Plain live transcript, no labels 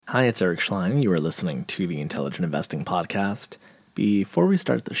Hi, it's Eric Schlein. You are listening to the Intelligent Investing Podcast. Before we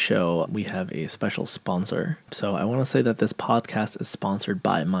start the show, we have a special sponsor. So I want to say that this podcast is sponsored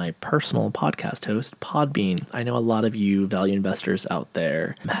by my personal podcast host, Podbean. I know a lot of you value investors out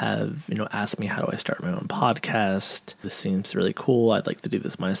there have, asked me, how do I start my own podcast? This seems really cool. I'd like to do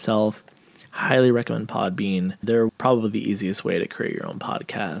this myself. Highly recommend Podbean. They're probably the easiest way to create your own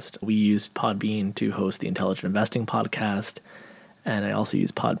podcast. We use Podbean to host the Intelligent Investing Podcast. And I also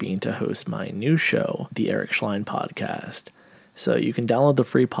use Podbean to host my new show, the Eric Schlein Podcast. So you can download the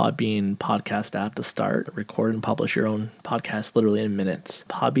free Podbean podcast app to start, record and publish your own podcast literally in minutes.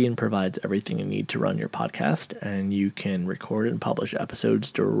 Podbean provides everything you need to run your podcast, and you can record and publish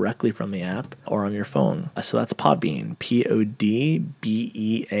episodes directly from the app or on your phone. So that's Podbean, Podbean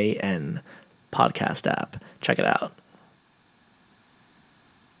podcast app. Check it out.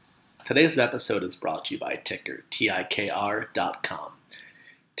 Today's episode is brought to you by Ticker, TIKR.com.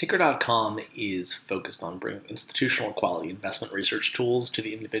 Ticker.com is focused on bringing institutional quality investment research tools to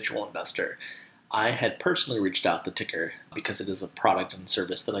the individual investor. I had personally reached out to Ticker because it is a product and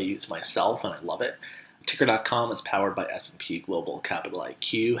service that I use myself and I love it. Ticker.com is powered by S&P Global Capital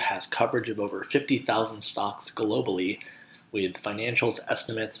IQ, has coverage of over 50,000 stocks globally, with financials,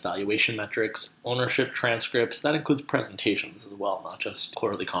 estimates, valuation metrics, ownership transcripts. That includes presentations as well, not just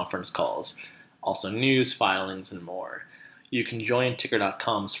quarterly conference calls. Also news, filings, and more. You can join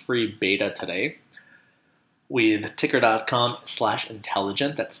Ticker.com's free beta today with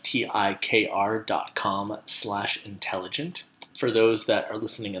Ticker.com/intelligent. That's TIKR.com/intelligent. For those that are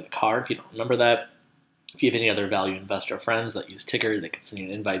listening in the car, if you don't remember that, if you have any other value investor friends that use Ticker, they can send you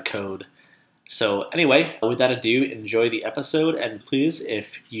an invite code. So anyway, without ado, enjoy the episode, and please,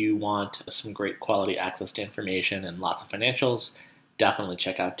 if you want some great quality access to information and lots of financials, definitely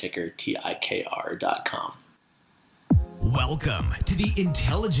check out Ticker, TIKR.com. Welcome to the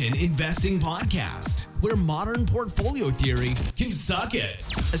Intelligent Investing Podcast, where modern portfolio theory can suck it.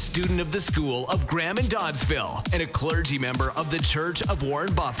 A student of the School of Graham and Doddsville and a clergy member of the Church of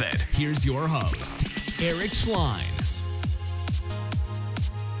Warren Buffett. Here's your host, Eric Schlein.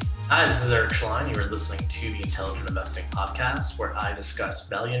 Hi, this is Eric Schlein. You are listening to the Intelligent Investing Podcast, where I discuss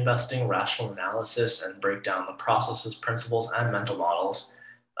value investing, rational analysis, and break down the processes, principles, and mental models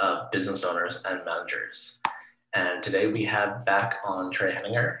of business owners and managers. And today we have back on Trey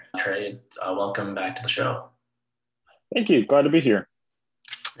Henninger. Trey, welcome back to the show. Thank you. Glad to be here.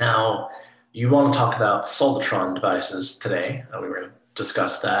 Now, you want to talk about Solitron devices today. We were going to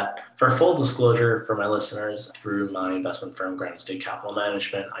discuss that. For full disclosure for my listeners, through my investment firm, Granite State Capital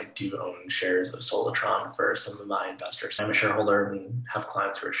Management, I do own shares of Solitron for some of my investors. I'm a shareholder and have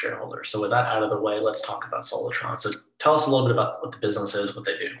clients who are shareholders. So with that out of the way, let's talk about Solitron. So tell us a little bit about what the business is, what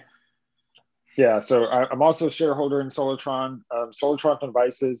they do. Yeah, so I'm also a shareholder in Solitron. Solitron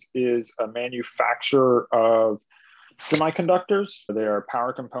Devices is a manufacturer of semiconductors. They are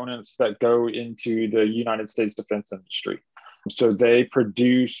power components that go into the United States defense industry. So they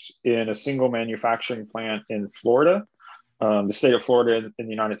produce in a single manufacturing plant in Florida, the state of Florida in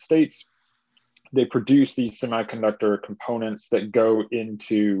the United States. They produce these semiconductor components that go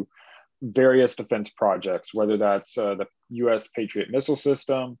into various defense projects, whether that's the U.S. Patriot missile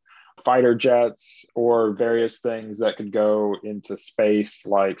system, fighter jets, or various things that could go into space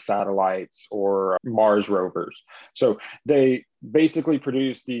like satellites or Mars rovers. So they basically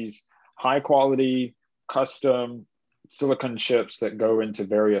produce these high quality custom silicon chips that go into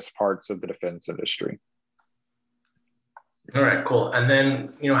various parts of the defense industry. All right, cool. And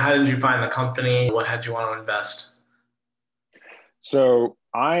then, how did you find the company? What had you want to invest? So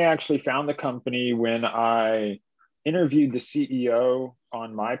I actually found the company when I interviewed the CEO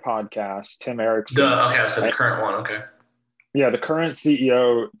on my podcast, Tim Erickson. Okay, so the current one, okay. Yeah, the current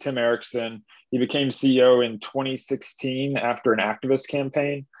CEO, Tim Erickson, he became CEO in 2016 after an activist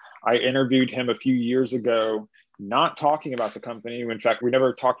campaign. I interviewed him a few years ago, not talking about the company. In fact, we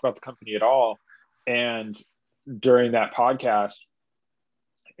never talked about the company at all. And during that podcast,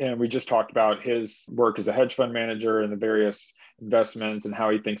 and we just talked about his work as a hedge fund manager and the various investments and how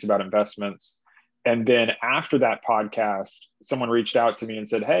he thinks about investments. And then after that podcast, someone reached out to me and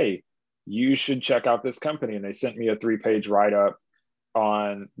said, hey, you should check out this company. And they sent me a 3-page write-up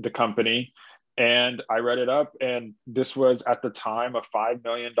on the company. And I read it up. And this was at the time a $5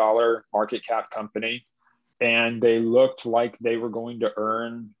 million market cap company. And they looked like they were going to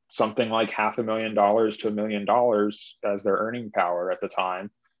earn something like $500,000 to $1 million as their earning power at the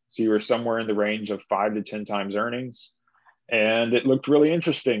time. So you were somewhere in the range of 5 to 10 times earnings. And it looked really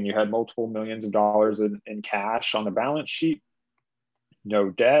interesting. You had multiple millions of dollars in cash on the balance sheet,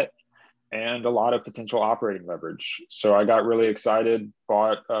 no debt. and a lot of potential operating leverage. So I got really excited,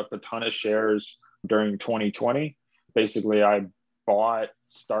 bought up a ton of shares during 2020. Basically, I bought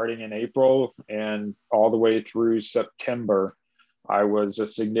starting in April and all the way through September. I was a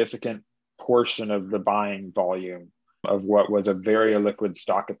significant portion of the buying volume of what was a very illiquid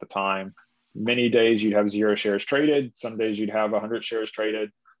stock at the time. Many days you'd have 0 shares traded. Some days you'd have 100 shares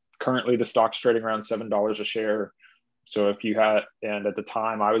traded. Currently, the stock's trading around $7 a share. So if you had, and at the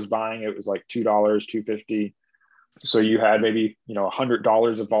time I was buying, it was like $2, $2.50. So you had maybe,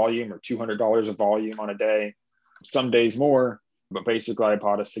 $100 of volume or $200 of volume on a day, some days more, but basically I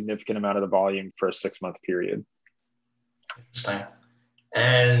bought a significant amount of the volume for a 6-month period. Interesting.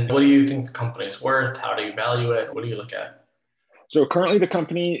 And what do you think the company is worth? How do you value it? What do you look at? So currently the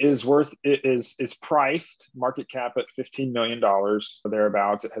company is priced market cap at $15 million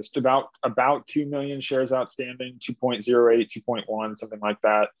thereabouts. It has about 2 million shares outstanding, 2.08, 2.1, something like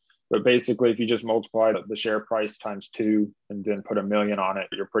that. But basically, if you just multiply the share price times 2 and then put $1 million on it,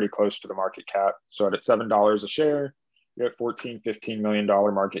 you're pretty close to the market cap. So at $7 a share, you're at $15 million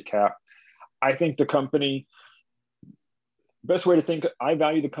market cap. I think the company, best way to think, I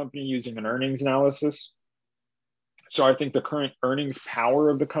value the company using an earnings analysis. So I think the current earnings power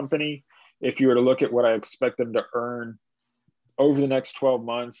of the company, if you were to look at what I expect them to earn over the next 12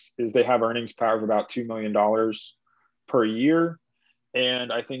 months, is they have earnings power of about $2 million per year.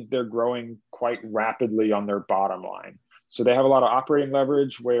 And I think they're growing quite rapidly on their bottom line. So they have a lot of operating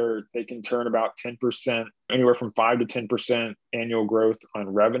leverage where they can turn about 10%, anywhere from 5 to 10% annual growth on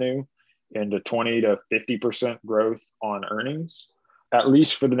revenue into 20 to 50% growth on earnings, at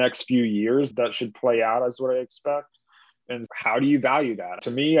least for the next few years. That should play out as what I expect. And how do you value that?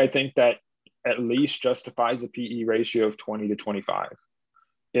 To me, I think that at least justifies a PE ratio of 20 to 25.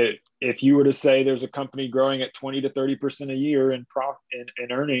 If you were to say there's a company growing at 20 to 30% a year in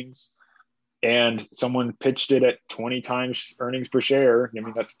earnings, and someone pitched it at 20 times earnings per share, I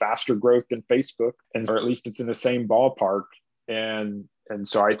mean, that's faster growth than Facebook, or at least it's in the same ballpark. And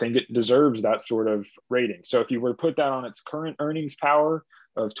so I think it deserves that sort of rating. So if you were to put that on its current earnings power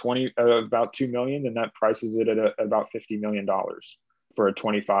of about 2 million, then that prices it at about $50 million for a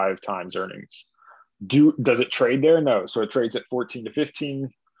 25 times earnings. Does it trade there? No. So it trades at 14 to 15.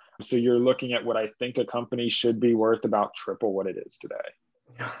 So you're looking at what I think a company should be worth about triple what it is today,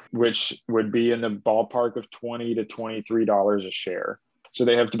 which would be in the ballpark of $20 to $23 a share. So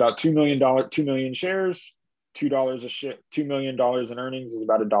they have about $2 million shares, $2 a share, $2 million in earnings is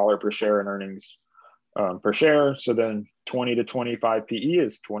about $1 per share in earnings per share. So then 20 to 25 PE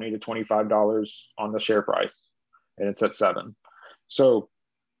is $20 to $25 on the share price, and it's at 7. So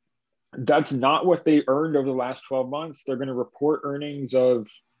that's not what they earned over the last 12 months. They're going to report earnings of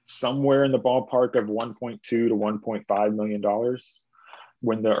somewhere in the ballpark of $1.2 to $1.5 million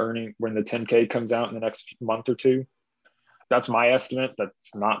when the 10K comes out in the next month or two. That's my estimate.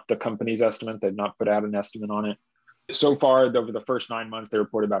 That's not the company's estimate. They've not put out an estimate on it. So far, over the first 9 months, they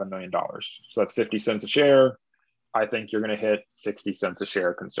reported about $1 million. So that's 50 cents a share. I think you're going to hit 60 cents a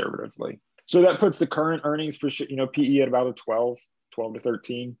share conservatively. So that puts the current earnings per share, PE at about a 12 to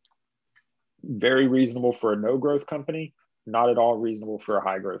 13. Very reasonable for a no growth company, not at all reasonable for a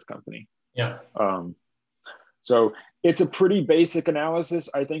high growth company. Yeah. So it's a pretty basic analysis.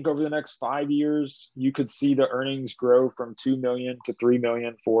 I think over the next 5 years, you could see the earnings grow from 2 million to 3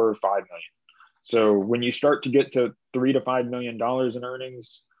 million, 4 or 5 million. So when you start to get to $3 to $5 million in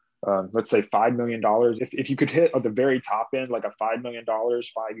earnings, let's say $5 million, if you could hit at the very top end, like a $5 million 5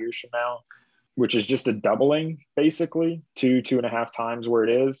 years from now, which is just a doubling, basically, 2.5 times where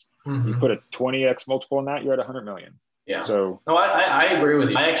it is, you put a 20x multiple on that, you're at 100 million. Yeah. So no, I agree with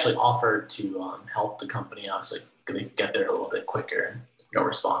you. I actually offered to help the company out so they could get there a little bit quicker, and no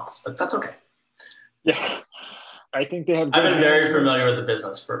response, but that's okay. Yeah. I think they have. I've been very familiar with the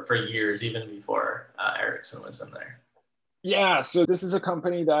business for years, even before Erickson was in there. Yeah. So this is a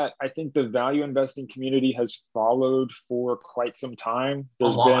company that I think the value investing community has followed for quite some time.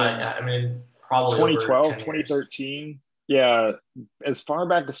 There's been probably 2012, 2013. Yeah. As far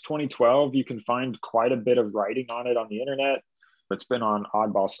back as 2012, you can find quite a bit of writing on it on the internet. It's been on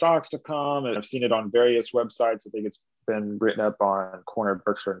oddballstocks.com, and I've seen it on various websites. I think it's been written up on Corner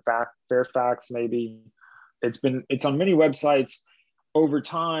Berkshire and Fairfax, maybe. It's on many websites over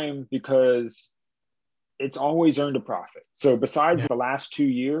time because it's always earned a profit. So besides the last 2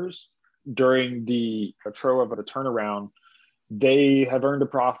 years during the trough of a turnaround, they have earned a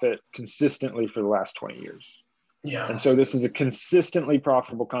profit consistently for the last 20 years. Yeah. And so this is a consistently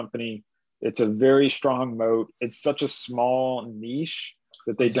profitable company. It's a very strong moat. It's such a small niche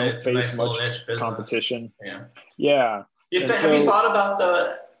that they don't face much competition. Yeah. Yeah. Have you thought about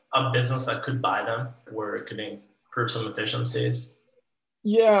a business that could buy them where it could improve some efficiencies?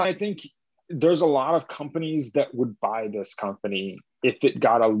 Yeah, I think there's a lot of companies that would buy this company if it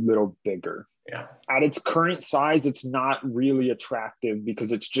got a little bigger. Yeah. At its current size, it's not really attractive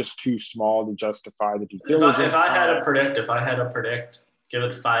because it's just too small to justify the due diligence. If I had to predict, give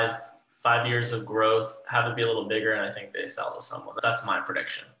it five years of growth, have it be a little bigger, and I think they sell to someone. That's my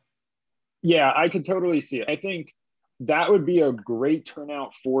prediction. Yeah, I could totally see it. I think that would be a great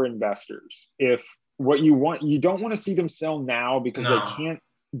turnout for investors. If what you don't want to see them sell now because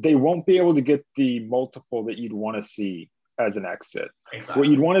they won't be able to get the multiple that you'd want to see as an exit. Exactly. What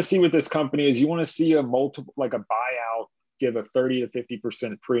you'd want to see with this company is you want to see a multiple, like a buyout, give a 30 to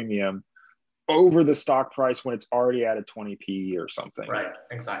 50% premium over the stock price when it's already at a 20 PE or something. Right,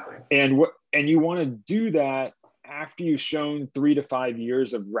 exactly. And you want to do that after you've shown 3 to 5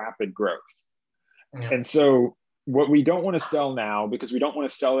 years of rapid growth. Yeah. And so what we don't want to sell now, because we don't want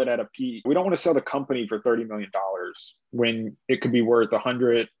to sell it at a P, we don't want to sell the company for $30 million when it could be worth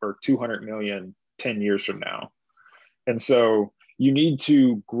 100 or 200 million 10 years from now. And so you need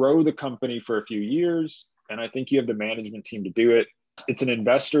to grow the company for a few years. And I think you have the management team to do it. It's an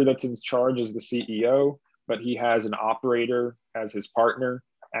investor that's in charge as the CEO, but he has an operator as his partner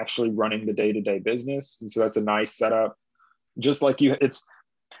actually running the day-to-day business. And so that's a nice setup. Just like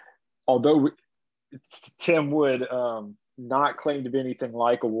although Tim would not claim to be anything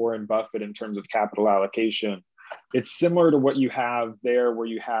like a Warren Buffett in terms of capital allocation, it's similar to what you have there, where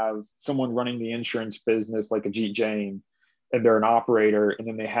you have someone running the insurance business like Ajit Jain, and they're an operator, and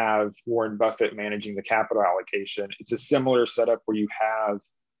then they have Warren Buffett managing the capital allocation. It's a similar setup where you have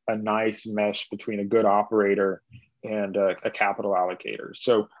a nice mesh between a good operator and a capital allocator.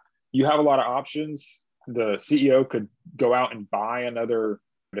 So you have a lot of options. The CEO could go out and buy another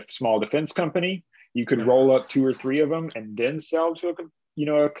small defense company. You could roll up 2 or 3 of them and then sell to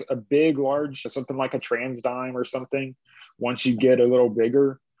a big, large, something like a TransDigm or something. Once you get a little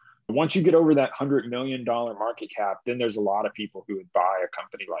bigger, once you get over that $100 million market cap, then there's a lot of people who would buy a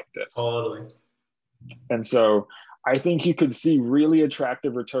company like this. Totally. And so I think you could see really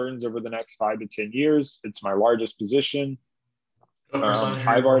attractive returns over the next 5 to 10 years. It's my largest position. What percentage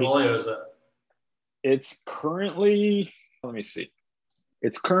of your portfolio is it? It's currently, let me see.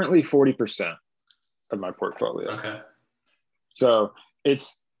 It's currently 40% of my portfolio. Okay. So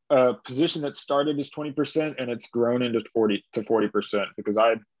it's a position that started as 20% and it's grown into 40% because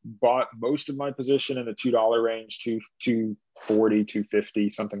I bought most of my position in the $2 range, to 240, 250,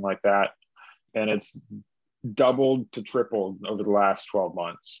 something like that. And it's doubled to tripled over the last 12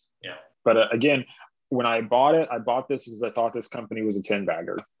 months. Yeah. But again, when I bought this because I thought this company was a 10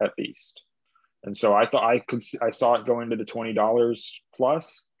 bagger at least. And so I thought I saw it go into the $20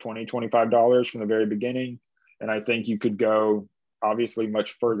 plus, $20, $25 from the very beginning. And I think you could go obviously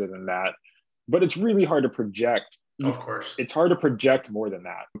much further than that, but it's really hard to project. Of course. It's hard to project more than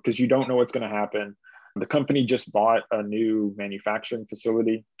that because you don't know what's going to happen. The company just bought a new manufacturing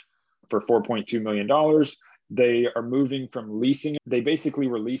facility for $4.2 million. They are moving from leasing. They basically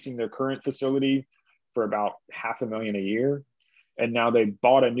were leasing their current facility for about $500,000 a year. And now they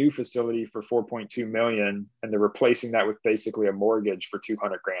bought a new facility for $4.2 million, and they're replacing that with basically a mortgage for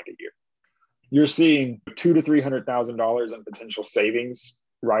 $200,000 a year. You're seeing $200,000 to $300,000 in potential savings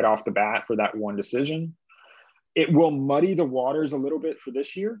right off the bat for that one decision. It will muddy the waters a little bit for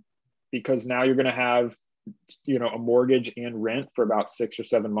this year because now you're going to have, a mortgage and rent for about 6 or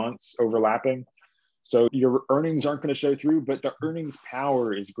 7 months overlapping. So your earnings aren't going to show through, but the earnings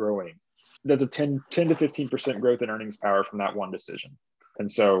power is growing. That's a 10 to 15% growth in earnings power from that one decision.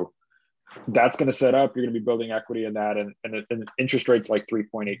 And so that's going to set up, you're going to be building equity in that. And interest rates like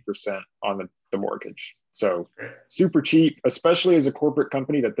 3.8% on the mortgage. So super cheap, especially as a corporate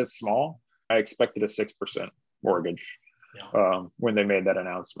company that's small. I expected a 6% mortgage when they made that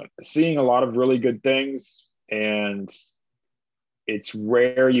announcement. Seeing a lot of really good things, and it's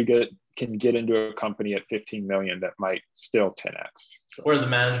rare you can get into a company at 15 million that might still 10x. So, where the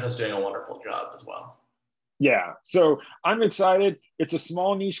management's doing a wonderful job as well. Yeah. So I'm excited. It's a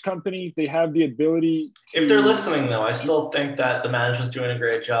small niche company. They have the ability to... If they're listening though, I still think that the management's doing a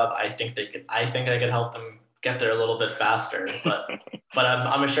great job. I think I could help them get there a little bit faster, but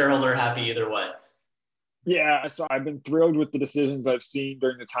I'm a shareholder happy either way. Yeah. So I've been thrilled with the decisions I've seen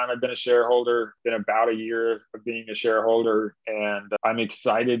during the time I've been a shareholder, been about a year of being a shareholder. And I'm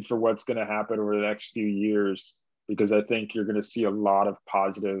excited for what's going to happen over the next few years, because I think you're going to see a lot of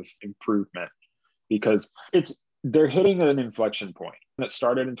positive improvement, because they're hitting an inflection point that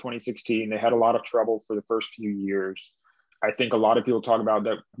started in 2016. They had a lot of trouble for the first few years. I think a lot of people talk about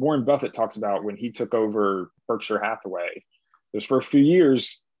that. Warren Buffett talks about when he took over Berkshire Hathaway, those first few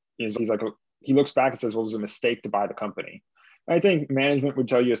years, He's like, he looks back and says, well, it was a mistake to buy the company. I think management would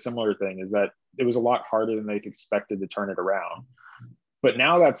tell you a similar thing, is that it was a lot harder than they expected to turn it around. But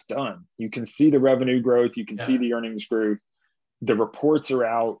now that's done. You can see the revenue growth. You can see the earnings growth. The reports are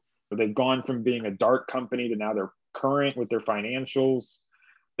out. They've gone from being a dark company to now they're current with their financials.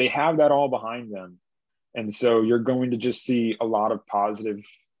 They have that all behind them. And so you're going to just see a lot of positive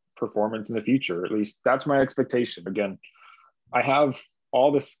performance in the future. At least that's my expectation. Again, I have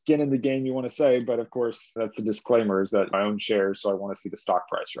all the skin in the game you want to say, but of course that's the disclaimer, is that I own shares, so I want to see the stock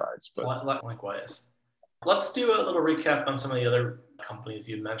price rise. But likewise. Let's do a little recap on some of the other companies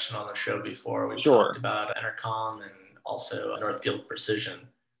you mentioned on the show before. We talked about Entercom and also Northfield Precision.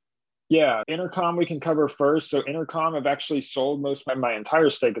 Yeah, Entercom we can cover first. So Entercom, I've actually sold most of my entire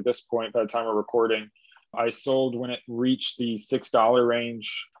stake at this point by the time we're recording. I sold when it reached the $6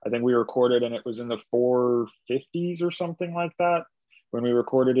 range. I think we recorded and it was in the 450s or something like that when we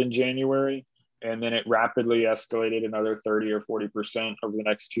recorded in January. And then it rapidly escalated another 30 or 40% over the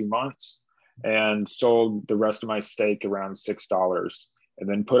next 2 months, and sold the rest of my stake around $6, and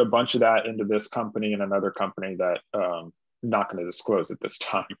then put a bunch of that into this company and another company that I'm not going to disclose at this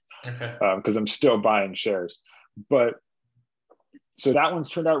time, because I'm still buying shares. But so that one's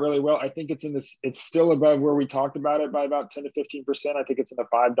turned out really well. I think it's still above where we talked about it by about 10 to 15%. I think it's in the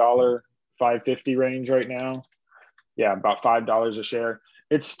 $5, $5.50 range right now. Yeah, about $5 a share.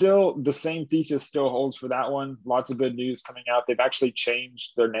 It's still the same thesis still holds for that one. Lots of good news coming out. They've actually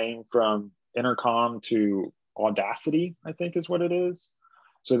changed their name from Entercom to Audacity, I think is what it is.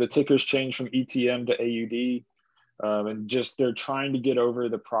 So the ticker's changed from ETM to AUD. And just they're trying to get over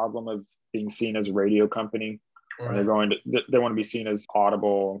the problem of being seen as a radio company. Right. And they want to be seen as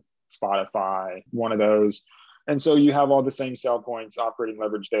Audible, Spotify, one of those. And so you have all the same sell points, operating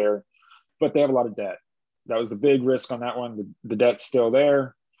leverage there, but they have a lot of debt. That was the big risk on that one. The debt's still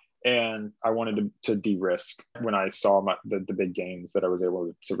there. And I wanted to de-risk when I saw the big gains that I was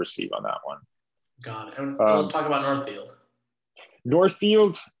able to receive on that one. Got it. And let's talk about Northfield.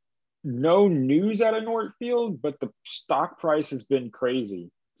 Northfield, no news out of Northfield, but the stock price has been crazy.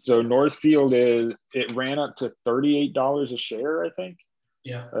 So Northfield it ran up to $38 a share, I think.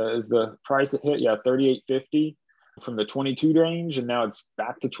 Yeah. Is the price it hit. Yeah, $38.50 from the 22 range, and now it's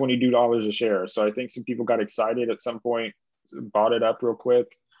back to $22 a share. So I think some people got excited at some point, bought it up real quick,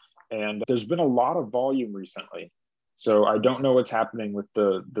 and there's been a lot of volume recently. So I don't know what's happening with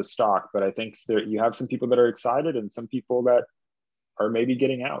the stock, but I think you have some people that are excited and some people that are maybe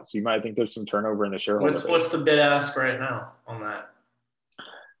getting out. So you might think there's some turnover in the shareholder base. What's the bid ask right now on that?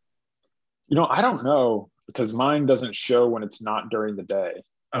 I don't know, because mine doesn't show when it's not during the day.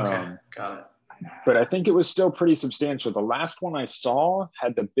 Okay, got it. But I think it was still pretty substantial. The last one I saw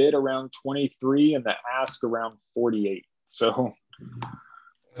had the bid around 23 and the ask around 48. So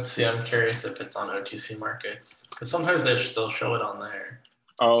let's see. I'm curious if it's on OTC markets, because sometimes they still show it on there.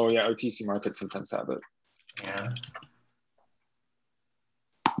 Oh yeah, OTC markets sometimes have it. Yeah.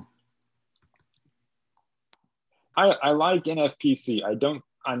 I like NFPC.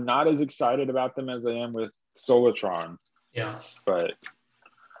 I'm not as excited about them as I am with Solitron. Yeah. But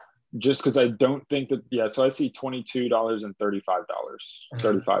just because I don't think that, yeah, so I see $22 and $35.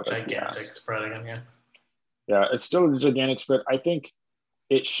 35 gigantic spread again, yeah. Yeah, it's still a gigantic spread. I think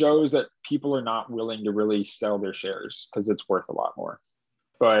it shows that people are not willing to really sell their shares because it's worth a lot more.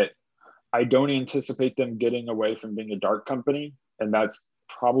 But I don't anticipate them getting away from being a dark company, and that's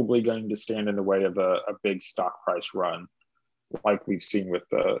probably going to stand in the way of a big stock price run, like we've seen with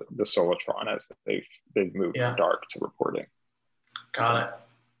the Solitron as they've moved from dark to reporting. Got it.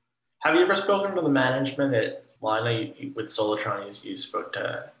 Have you ever spoken to the management I know you, with Solitron, you spoke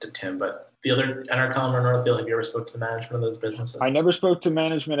to Tim, but the other Entercom or Northfield, have you ever spoke to the management of those businesses? I never spoke to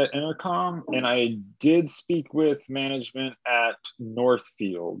management at Entercom, and I did speak with management at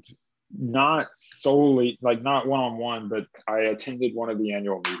Northfield, not solely, like not one-on-one, but I attended one of the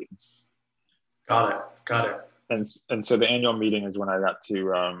annual meetings. Got it. And so the annual meeting is when I got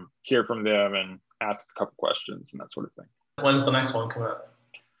to hear from them and ask a couple questions and that sort of thing. When's the next one come up?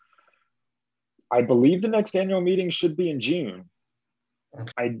 I believe the next annual meeting should be in June.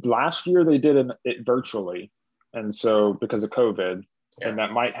 Okay. Last year they did it virtually, and so because of COVID, and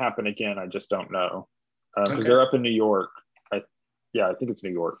that might happen again. I just don't know, because they're up in New York. I think it's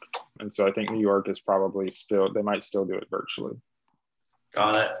New York, and so I think New York is probably they might still do it virtually.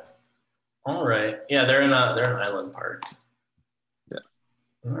 Got it. All right. Yeah, they're in Island Park. Yeah.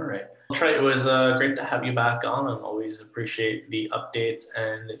 All right. Trey, it was great to have you back on, and always appreciate the updates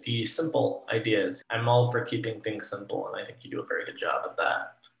and the simple ideas. I'm all for keeping things simple, and I think you do a very good job at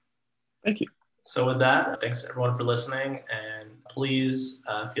that. Thank you. So with that, thanks everyone for listening, and please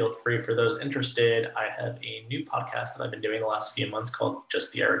feel free for those interested. I have a new podcast that I've been doing the last few months called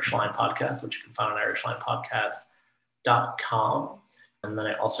Just the Eric Schlein Podcast, which you can find on ericschleinpodcast.com. And then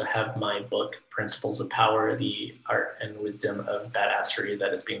I also have my book, Principles of Power, the Art and Wisdom of Badassery,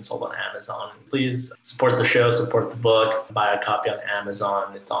 that is being sold on Amazon. Please support the show, support the book, buy a copy on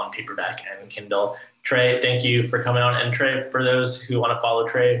Amazon. It's on paperback and Kindle. Trey, thank you for coming on. And Trey, for those who want to follow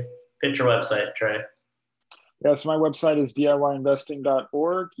Trey, pitch your website, Trey. Yeah, so my website is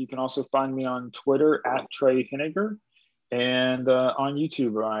DIYinvesting.org. You can also find me on Twitter at Trey Henninger, and on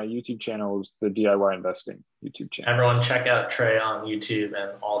YouTube. My YouTube channel is the DIY Investing YouTube channel. Everyone check out Trey on YouTube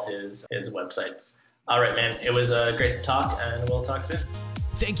and all his websites. All right, man. It was great to talk, and we'll talk soon.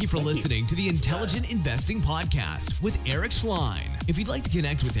 Thank you for listening to the Intelligent Investing Podcast with Eric Schlein. If you'd like to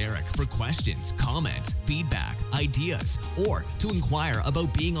connect with Eric for questions, comments, feedback, ideas, or to inquire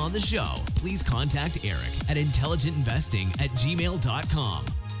about being on the show, please contact Eric at intelligentinvesting@gmail.com.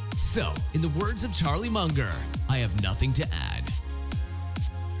 So, in the words of Charlie Munger, I have nothing to add.